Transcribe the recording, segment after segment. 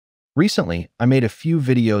Recently, I made a few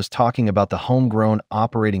videos talking about the homegrown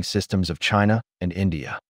operating systems of China and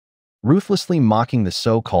India, ruthlessly mocking the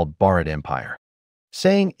so-called Bharat Empire,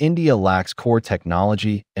 saying India lacks core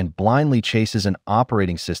technology and blindly chases an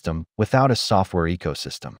operating system without a software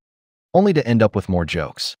ecosystem, only to end up with more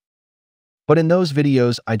jokes. But in those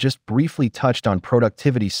videos, I just briefly touched on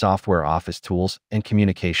productivity software, office tools, and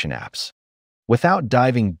communication apps, without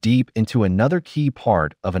diving deep into another key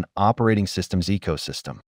part of an operating system's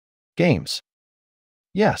ecosystem: games.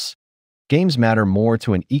 Yes, games matter more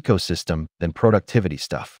to an ecosystem than productivity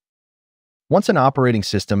stuff. Once an operating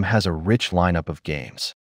system has a rich lineup of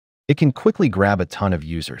games, it can quickly grab a ton of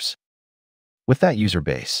users. With that user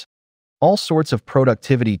base, all sorts of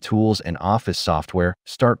productivity tools and office software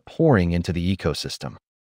start pouring into the ecosystem.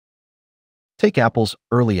 Take Apple's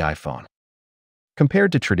early iPhone.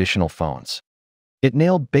 Compared to traditional phones, it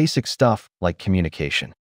nailed basic stuff like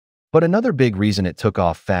communication. But another big reason it took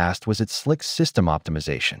off fast was its slick system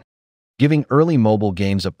optimization, giving early mobile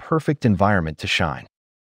games a perfect environment to shine.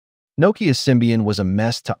 Nokia's Symbian was a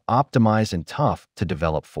mess to optimize and tough to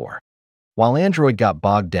develop for, while Android got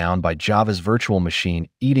bogged down by Java's virtual machine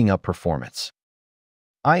eating up performance.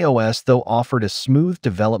 iOS, though, offered a smooth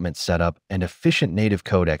development setup and efficient native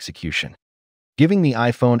code execution, giving the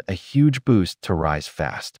iPhone a huge boost to rise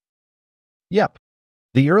fast. Yep,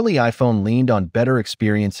 the early iPhone leaned on better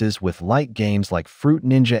experiences with light games like Fruit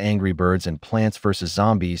Ninja, Angry Birds, and Plants vs.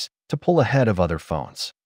 Zombies to pull ahead of other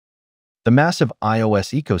phones. The massive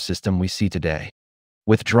iOS ecosystem we see today,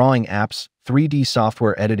 with drawing apps, 3D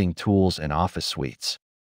software editing tools, and office suites,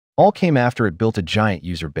 all came after it built a giant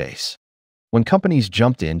user base, when companies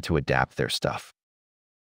jumped in to adapt their stuff.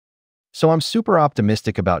 So I'm super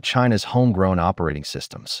optimistic about China's homegrown operating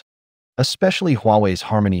systems, especially Huawei's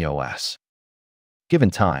Harmony OS.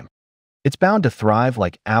 Given time, it's bound to thrive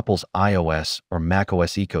like Apple's iOS or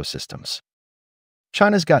macOS ecosystems.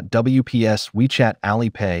 China's got WPS, WeChat,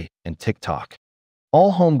 Alipay, and TikTok,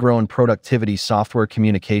 all homegrown productivity software,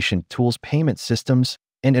 communication tools, payment systems,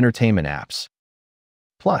 and entertainment apps.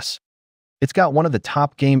 Plus, it's got one of the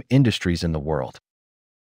top game industries in the world.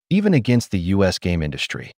 Even against the US game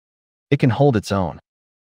industry, it can hold its own.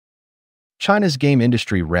 China's game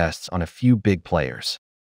industry rests on a few big players,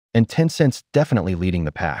 and Tencent's definitely leading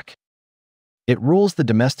the pack. It rules the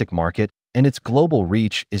domestic market, and its global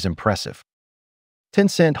reach is impressive.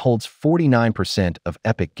 Tencent holds 49% of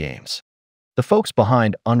Epic Games, the folks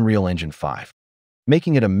behind Unreal Engine 5,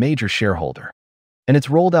 making it a major shareholder, and it's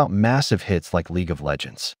rolled out massive hits like League of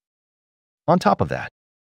Legends. On top of that,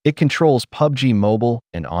 it controls PUBG Mobile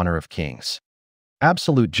and Honor of Kings,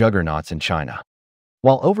 absolute juggernauts in China,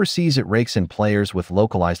 while overseas it rakes in players with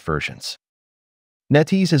localized versions.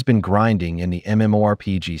 NetEase has been grinding in the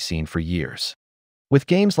MMORPG scene for years, with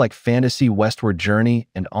games like Fantasy Westward Journey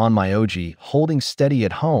and On My OG holding steady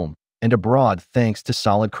at home and abroad thanks to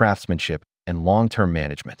solid craftsmanship and long-term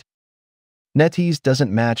management. NetEase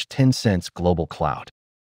doesn't match Tencent's global clout,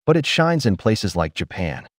 but it shines in places like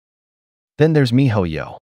Japan. Then there's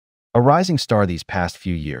MiHoYo, a rising star these past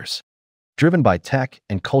few years, driven by tech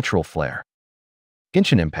and cultural flair.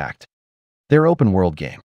 Genshin Impact, their open-world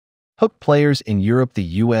game, hooked players in Europe, the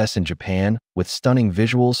US, and Japan with stunning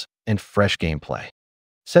visuals and fresh gameplay,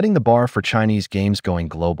 setting the bar for Chinese games going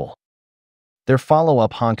global. Their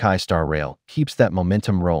follow-up Honkai Star Rail keeps that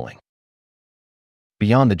momentum rolling.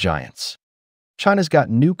 Beyond the giants, China's got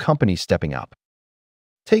new companies stepping up.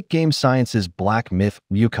 Take Game Science's Black Myth: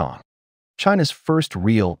 Wukong, China's first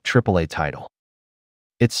real AAA title.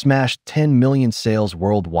 It smashed 10 million sales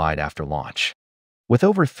worldwide after launch, with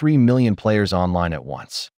over 3 million players online at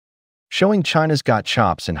once, showing China's got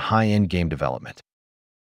chops in high-end game development.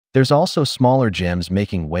 There's also smaller gems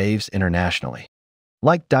making waves internationally,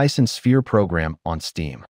 like Dyson Sphere Program on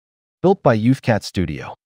Steam, built by YouthCat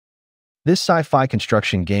Studio. This sci-fi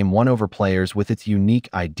construction game won over players with its unique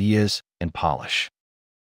ideas and polish.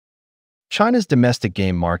 China's domestic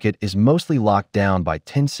game market is mostly locked down by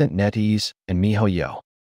Tencent, NetEase, and MiHoYo,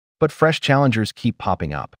 but fresh challengers keep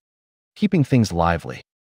popping up, keeping things lively.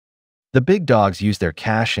 The big dogs use their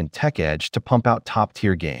cash and tech edge to pump out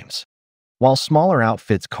top-tier games, while smaller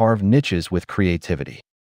outfits carve niches with creativity.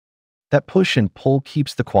 That push and pull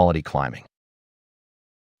keeps the quality climbing.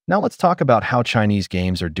 Now let's talk about how Chinese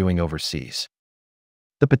games are doing overseas.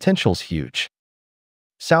 The potential's huge.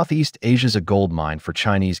 Southeast Asia's a goldmine for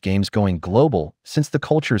Chinese games going global since the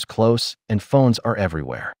culture's close and phones are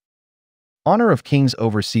everywhere. Honor of Kings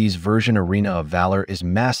overseas version Arena of Valor is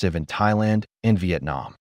massive in Thailand and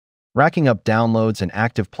Vietnam, racking up downloads and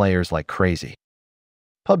active players like crazy.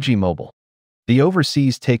 PUBG Mobile, the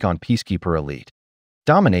overseas take on Peacekeeper Elite,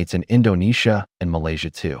 dominates in Indonesia and Malaysia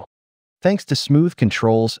too, thanks to smooth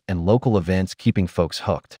controls and local events keeping folks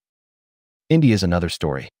hooked. India's another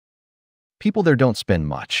story. People there don't spend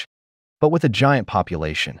much, but with a giant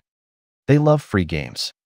population, they love free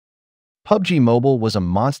games. PUBG Mobile was a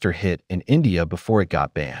monster hit in India before it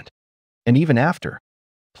got banned. And even after,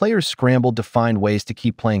 players scrambled to find ways to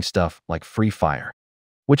keep playing stuff like Free Fire,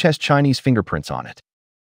 which has Chinese fingerprints on it.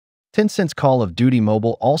 Tencent's Call of Duty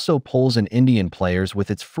Mobile also pulls in Indian players with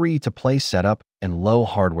its free-to-play setup and low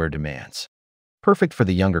hardware demands, perfect for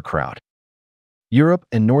the younger crowd. Europe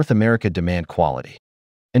and North America demand quality,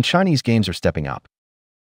 and Chinese games are stepping up.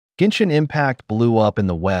 Genshin Impact blew up in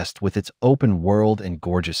the West with its open world and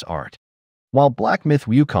gorgeous art, while Black Myth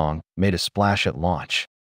Wukong made a splash at launch,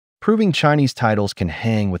 proving Chinese titles can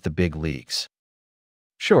hang with the big leagues.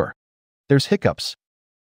 Sure, there's hiccups.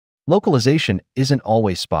 Localization isn't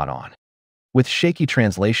always spot on, with shaky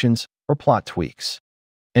translations or plot tweaks,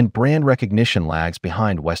 and brand recognition lags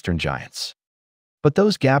behind Western giants. But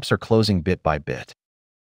those gaps are closing bit by bit.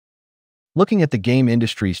 Looking at the game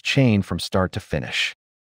industry's chain from start to finish,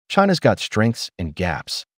 China's got strengths and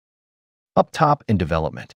gaps. Up top in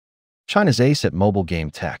development, China's ace at mobile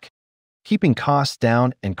game tech, keeping costs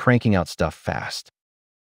down and cranking out stuff fast.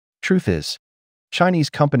 Truth is, Chinese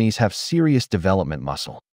companies have serious development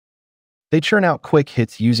muscle. They churn out quick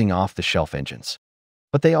hits using off-the-shelf engines,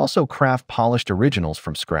 but they also craft polished originals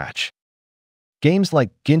from scratch. Games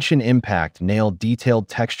like Genshin Impact nail detailed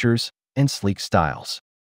textures and sleek styles,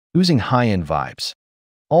 oozing high-end vibes,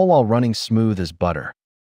 all while running smooth as butter.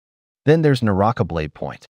 Then there's Naraka Blade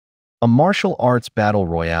Point, a martial arts battle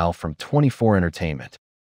royale from 24 Entertainment,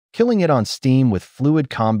 killing it on Steam with fluid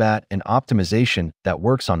combat and optimization that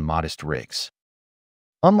works on modest rigs.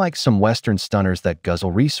 Unlike some Western stunners that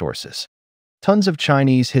guzzle resources, tons of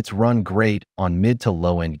Chinese hits run great on mid to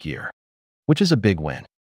low-end gear, which is a big win.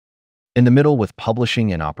 In the middle with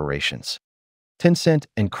publishing and operations, Tencent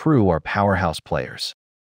and Crew are powerhouse players,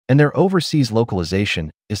 and their overseas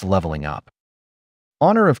localization is leveling up.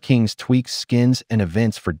 Honor of Kings tweaks skins and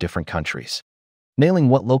events for different countries, nailing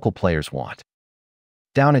what local players want.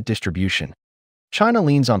 Down at distribution, China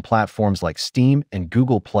leans on platforms like Steam and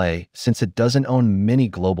Google Play since it doesn't own many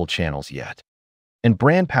global channels yet, and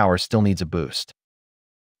brand power still needs a boost.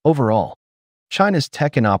 Overall, China's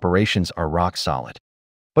tech and operations are rock solid,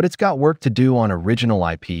 but it's got work to do on original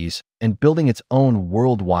IPs and building its own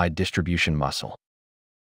worldwide distribution muscle.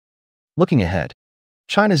 Looking ahead,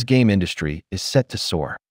 China's game industry is set to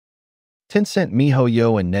soar. Tencent,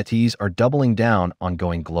 MiHoYo, and NetEase are doubling down on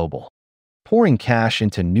going global, pouring cash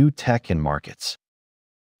into new tech and markets.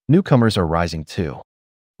 Newcomers are rising too,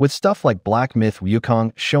 with stuff like Black Myth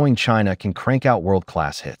Wukong showing China can crank out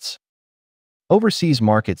world-class hits. Overseas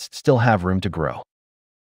markets still have room to grow.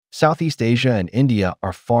 Southeast Asia and India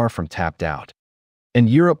are far from tapped out, and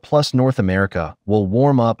Europe plus North America will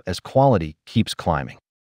warm up as quality keeps climbing.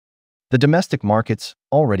 The domestic market's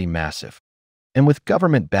already massive, and with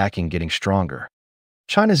government backing getting stronger,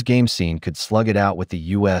 China's game scene could slug it out with the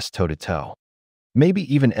US toe-to-toe,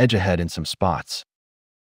 maybe even edge ahead in some spots.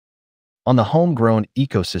 On the homegrown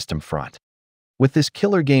ecosystem front, with this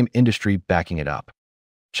killer game industry backing it up,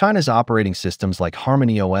 China's operating systems like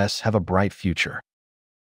HarmonyOS have a bright future.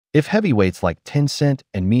 If heavyweights like Tencent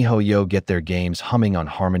and MiHoYo get their games humming on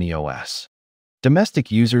HarmonyOS,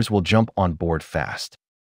 domestic users will jump on board fast.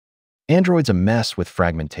 Android's a mess with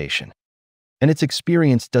fragmentation, and its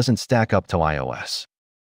experience doesn't stack up to iOS.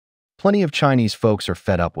 Plenty of Chinese folks are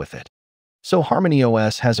fed up with it, so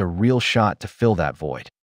HarmonyOS has a real shot to fill that void.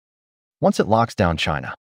 Once it locks down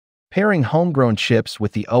China, pairing homegrown chips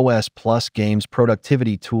with the OS Plus games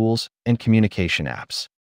productivity tools and communication apps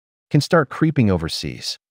can start creeping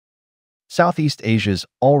overseas. Southeast Asia's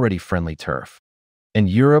already friendly turf, and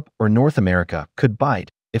Europe or North America could bite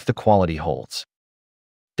if the quality holds.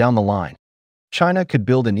 Down the line, China could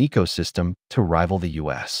build an ecosystem to rival the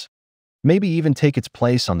US, maybe even take its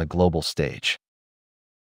place on the global stage.